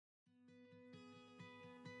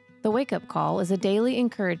The Wake Up Call is a daily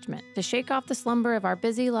encouragement to shake off the slumber of our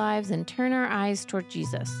busy lives and turn our eyes toward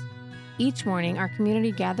Jesus. Each morning, our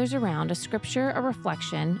community gathers around a scripture, a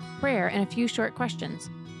reflection, prayer, and a few short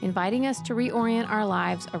questions, inviting us to reorient our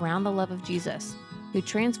lives around the love of Jesus, who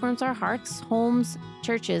transforms our hearts, homes,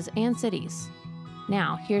 churches, and cities.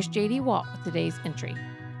 Now, here's J.D. Walt with today's entry.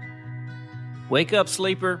 Wake up,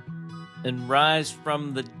 sleeper, and rise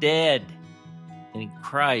from the dead, and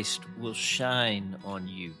Christ will shine on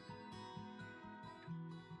you.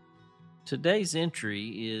 Today's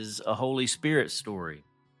entry is a Holy Spirit story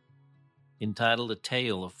entitled A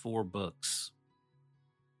Tale of Four Books.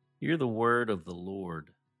 Hear the word of the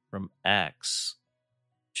Lord from Acts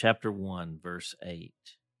chapter 1, verse 8.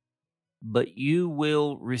 But you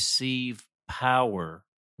will receive power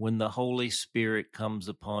when the Holy Spirit comes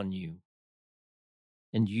upon you,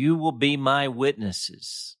 and you will be my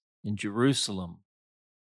witnesses in Jerusalem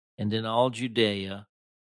and in all Judea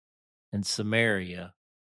and Samaria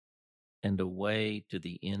and away to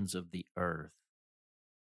the ends of the earth.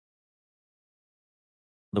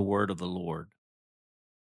 The word of the Lord.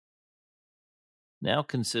 Now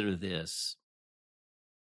consider this.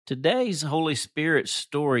 Today's Holy Spirit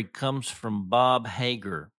story comes from Bob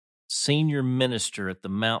Hager, senior minister at the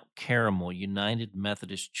Mount Carmel United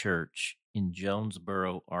Methodist Church in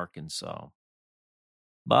Jonesboro, Arkansas.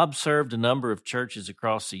 Bob served a number of churches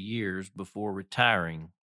across the years before retiring.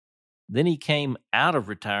 Then he came out of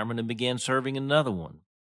retirement and began serving another one.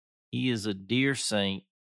 He is a dear saint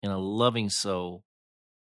and a loving soul,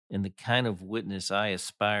 and the kind of witness I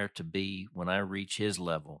aspire to be when I reach his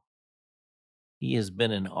level. He has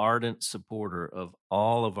been an ardent supporter of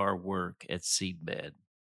all of our work at Seedbed.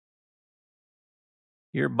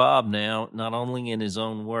 Hear Bob now, not only in his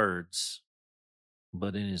own words,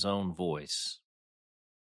 but in his own voice.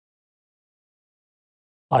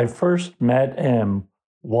 I first met Em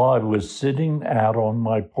while I was sitting out on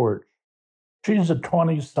my porch. She's a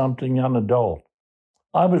 20-something young adult.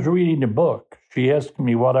 I was reading a book. She asked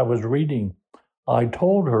me what I was reading. I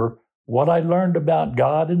told her what I learned about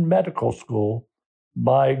God in medical school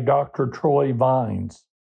by Dr. Troy Vines.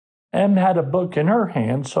 Em had a book in her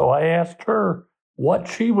hand, so I asked her what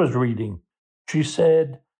she was reading. She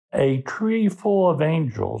said, A Tree Full of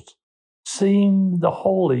Angels, Seeing the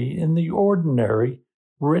Holy in the Ordinary,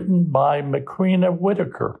 written by Macrina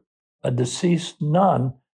Whitaker, a deceased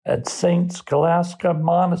nun at St. Scholastica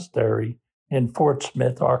Monastery in Fort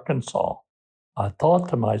Smith, Arkansas. I thought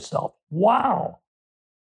to myself, wow,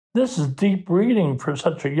 this is deep reading for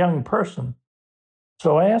such a young person.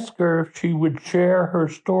 So I asked her if she would share her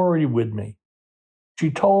story with me.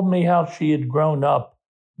 She told me how she had grown up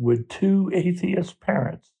with two atheist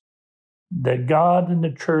parents, that God and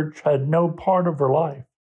the church had no part of her life.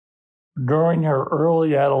 During her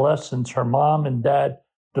early adolescence, her mom and dad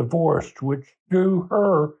divorced, which threw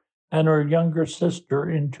her and her younger sister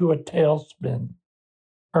into a tailspin.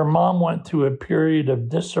 Her mom went through a period of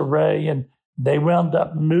disarray, and they wound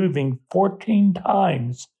up moving 14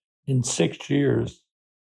 times in 6 years.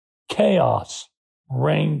 Chaos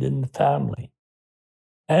reigned in the family.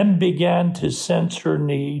 Em began to sense her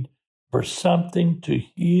need for something to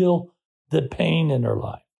heal the pain in her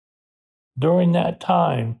life. During that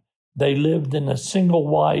time, they lived in a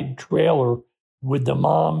single-wide trailer with the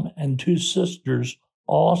mom and two sisters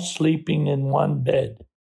all sleeping in one bed.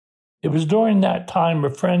 It was during that time a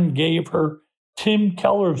friend gave her Tim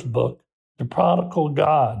Keller's book, The Prodigal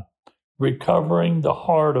God, Recovering the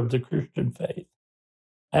Heart of the Christian Faith.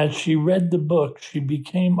 As she read the book, she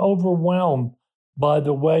became overwhelmed by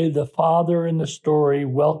the way the father in the story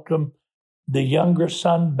welcomed the younger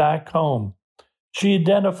son back home. She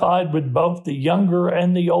identified with both the younger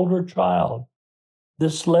and the older child.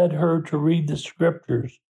 This led her to read the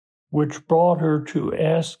scriptures, which brought her to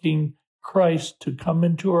asking Christ to come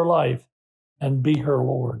into her life and be her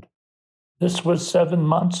Lord. This was 7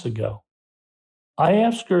 months ago. I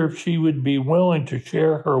asked her if she would be willing to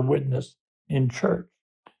share her witness in church.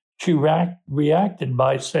 She reacted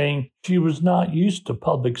by saying she was not used to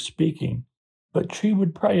public speaking, but she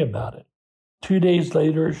would pray about it. 2 days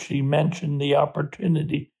later, she mentioned the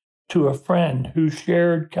opportunity to a friend who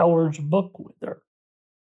shared Keller's book with her.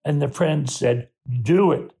 And the friend said,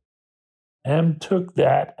 do it. Em took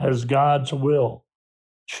that as God's will.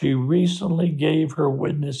 She recently gave her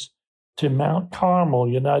witness to Mount Carmel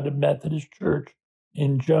United Methodist Church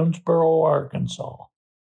in Jonesboro, Arkansas.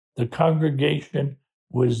 The congregation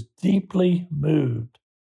was deeply moved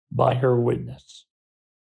by her witness.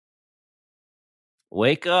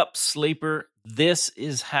 Wake up, sleeper. This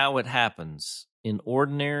is how it happens in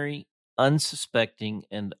ordinary, unsuspecting,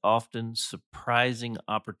 and often surprising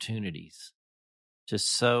opportunities. to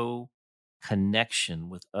sow connection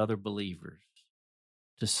with other believers,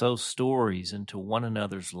 to sow stories into one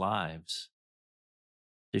another's lives,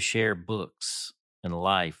 to share books and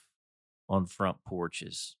life on front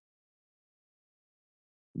porches.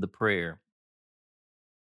 The prayer.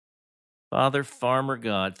 Father, Farmer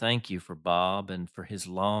God, thank you for Bob and for his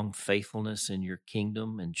long faithfulness in your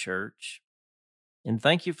kingdom and church. And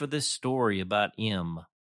thank you for this story about Em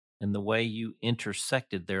and the way you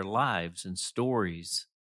intersected their lives and stories.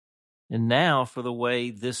 And now for the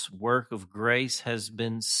way this work of grace has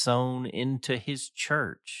been sown into his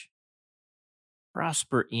church.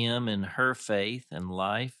 Prosper Em in her faith and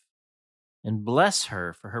life, and bless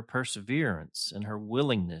her for her perseverance and her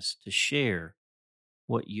willingness to share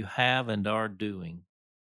what you have and are doing.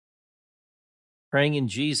 Praying in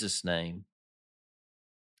Jesus' name,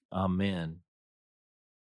 Amen.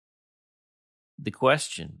 The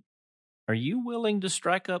question, are you willing to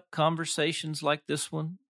strike up conversations like this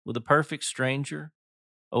one with a perfect stranger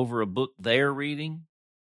over a book they're reading,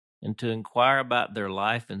 and to inquire about their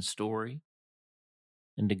life and story,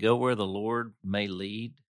 and to go where the Lord may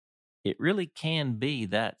lead? It really can be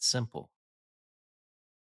that simple.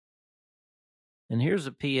 And here's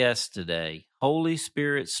a P.S. today. Holy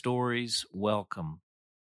Spirit stories welcome.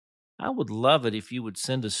 I would love it if you would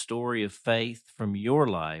send a story of faith from your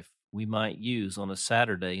life we might use on a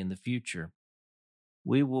Saturday in the future.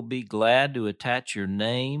 We will be glad to attach your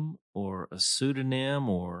name or a pseudonym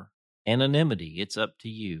or anonymity. It's up to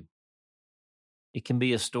you. It can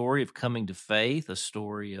be a story of coming to faith, a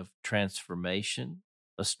story of transformation,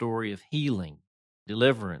 a story of healing,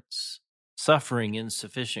 deliverance, suffering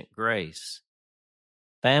insufficient grace,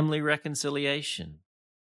 family reconciliation,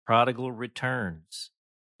 prodigal returns,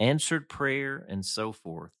 answered prayer, and so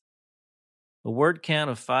forth. A word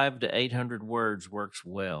count of 500 to 800 words works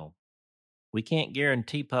well. We can't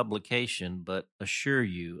guarantee publication, but assure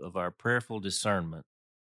you of our prayerful discernment.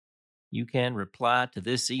 You can reply to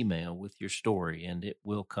this email with your story, and it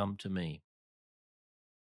will come to me.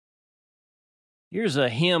 Here's a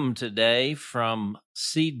hymn today from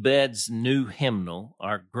Seedbed's new hymnal,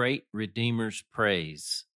 Our Great Redeemer's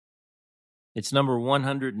Praise. It's number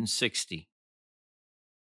 160.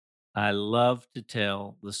 I love to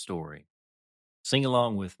tell the story. Sing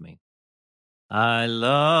along with me. I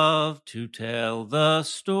love to tell the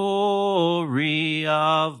story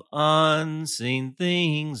of unseen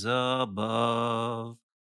things above,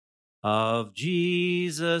 of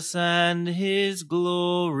Jesus and his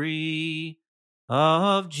glory,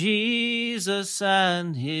 of Jesus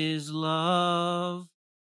and his love.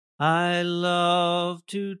 I love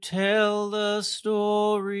to tell the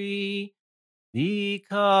story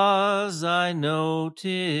because I know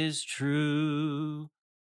 'tis true.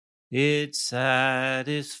 It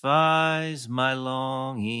satisfies my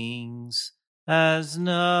longings as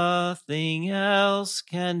nothing else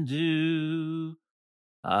can do.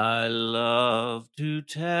 I love to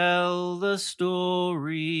tell the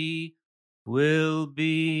story, 'twill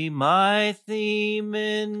be my theme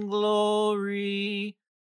in glory,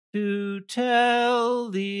 to tell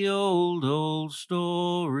the old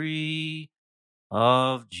story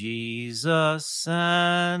of Jesus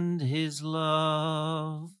and his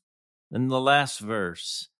love. And the last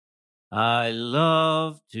verse, I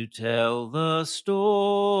love to tell the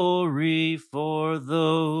story for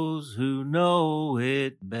those who know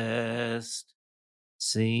it best,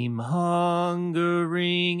 seem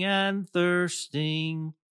hungering and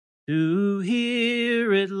thirsting to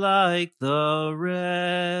hear it like the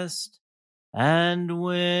rest. And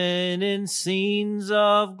when in scenes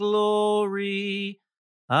of glory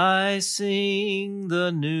I sing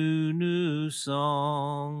the new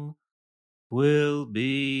song, will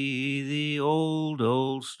be the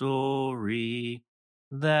old story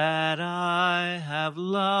that I have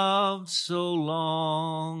loved so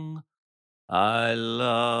long. I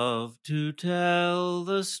love to tell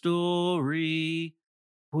the story,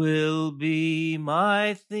 will be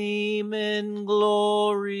my theme in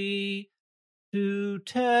glory, to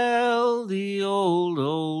tell the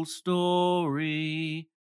old story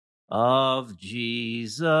of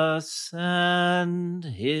Jesus and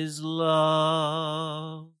his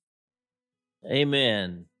love.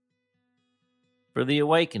 Amen. For The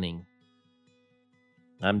Awakening,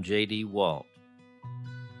 I'm J.D. Walt.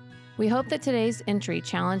 We hope that today's entry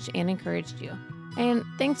challenged and encouraged you. And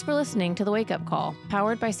thanks for listening to The Wake Up Call,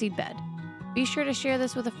 powered by Seedbed. Be sure to share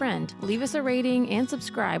this with a friend, leave us a rating, and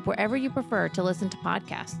subscribe wherever you prefer to listen to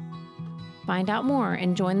podcasts. Find out more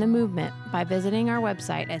and join the movement by visiting our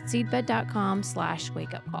website at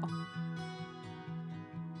seedbed.com/wakeupcall.